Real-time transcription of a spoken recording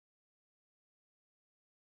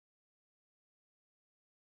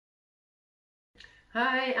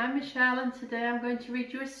Hi, I'm Michelle and today I'm going to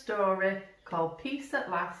read you a story called Peace at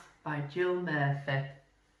Last by Jill Murphy.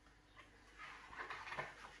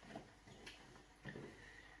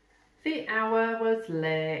 The hour was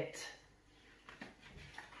late.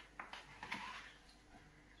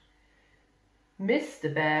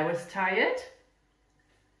 Mr. Bear was tired,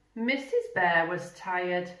 Mrs. Bear was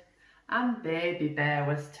tired, and Baby Bear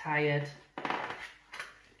was tired.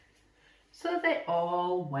 So they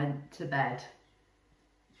all went to bed.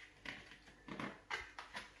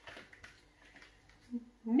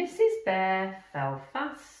 Mrs. Bear fell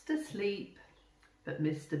fast asleep, but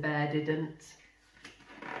Mr. Bear didn't.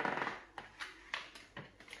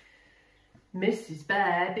 Mrs.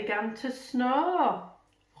 Bear began to snore.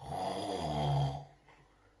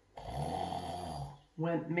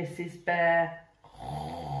 Went Mrs. Bear.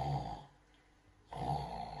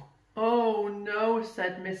 Oh no,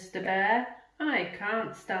 said Mr. Bear, I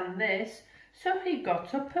can't stand this. So he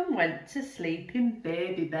got up and went to sleep in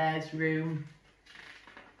Baby Bear's room.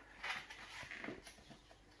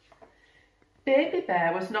 Baby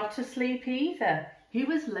Bear was not asleep either. He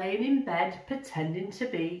was laying in bed pretending to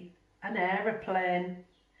be an aeroplane.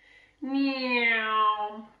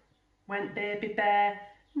 Meow, went Baby Bear.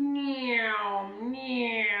 Meow,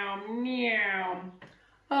 meow, meow.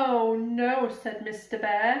 Oh no, said Mr.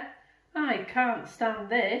 Bear, I can't stand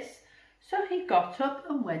this. So he got up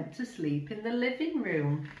and went to sleep in the living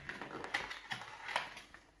room.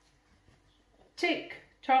 Tick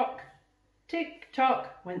tock, tick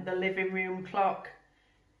tock, went the living room clock.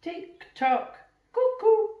 Tick tock,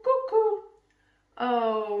 cuckoo, cuckoo.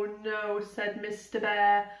 Oh no, said Mr.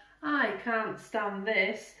 Bear, I can't stand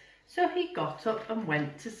this. So he got up and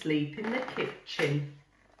went to sleep in the kitchen.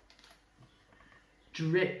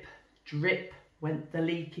 Drip, drip, went the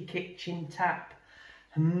leaky kitchen tap.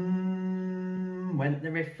 Went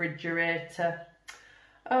the refrigerator.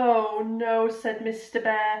 Oh no, said Mr.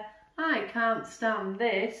 Bear, I can't stand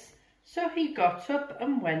this. So he got up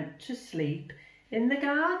and went to sleep in the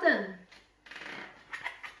garden.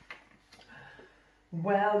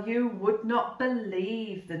 Well, you would not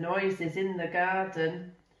believe the noises in the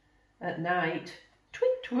garden. At night,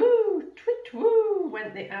 twit woo,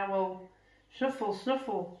 went the owl. Snuffle,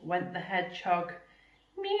 snuffle, went the hedgehog.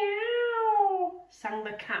 Meow, sang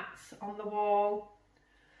the cats on the wall.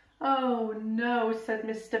 Oh no, said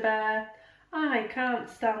Mr. Bear, I can't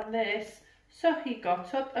stand this. So he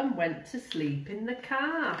got up and went to sleep in the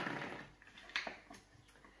car.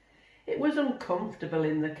 It was uncomfortable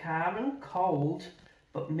in the car and cold,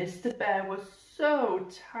 but Mr. Bear was so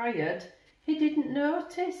tired he didn't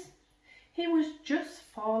notice. He was just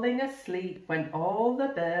falling asleep when all the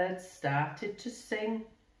birds started to sing,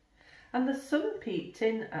 and the sun peeped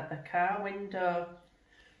in at the car window.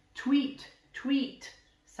 Tweet, tweet,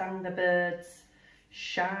 sang the birds.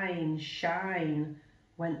 Shine, shine,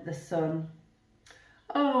 went the sun.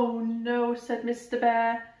 Oh no, said Mr.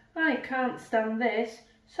 Bear, I can't stand this.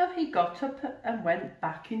 So he got up and went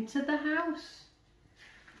back into the house.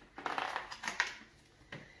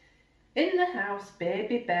 In the house,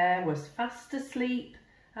 Baby Bear was fast asleep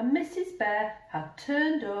and Mrs. Bear had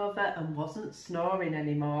turned over and wasn't snoring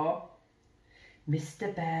anymore.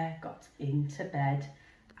 Mr. Bear got into bed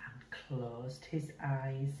and closed his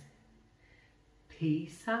eyes.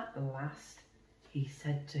 Peace at last, he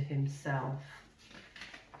said to himself.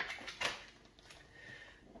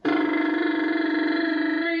 Ring,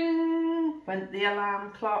 went the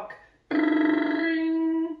alarm clock.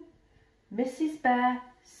 Ring. Mrs. Bear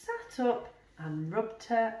sat up and rubbed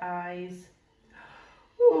her eyes.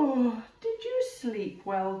 Oh, did you sleep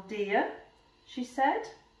well, dear? She said.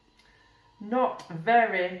 Not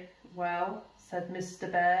very well, said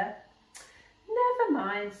Mr. Bear. Never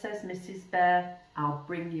mind, says Mrs. Bear. I'll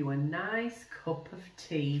bring you a nice cup of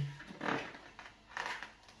tea.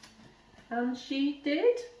 And she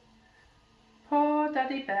did. Poor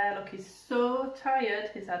Daddy Bear, look, he's so tired.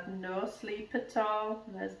 He's had no sleep at all.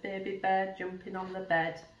 And there's Baby Bear jumping on the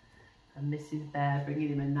bed. And Mrs. Bear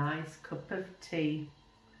bringing him a nice cup of tea.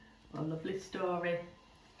 What a lovely story.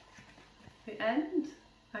 The end.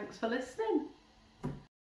 Thanks for listening.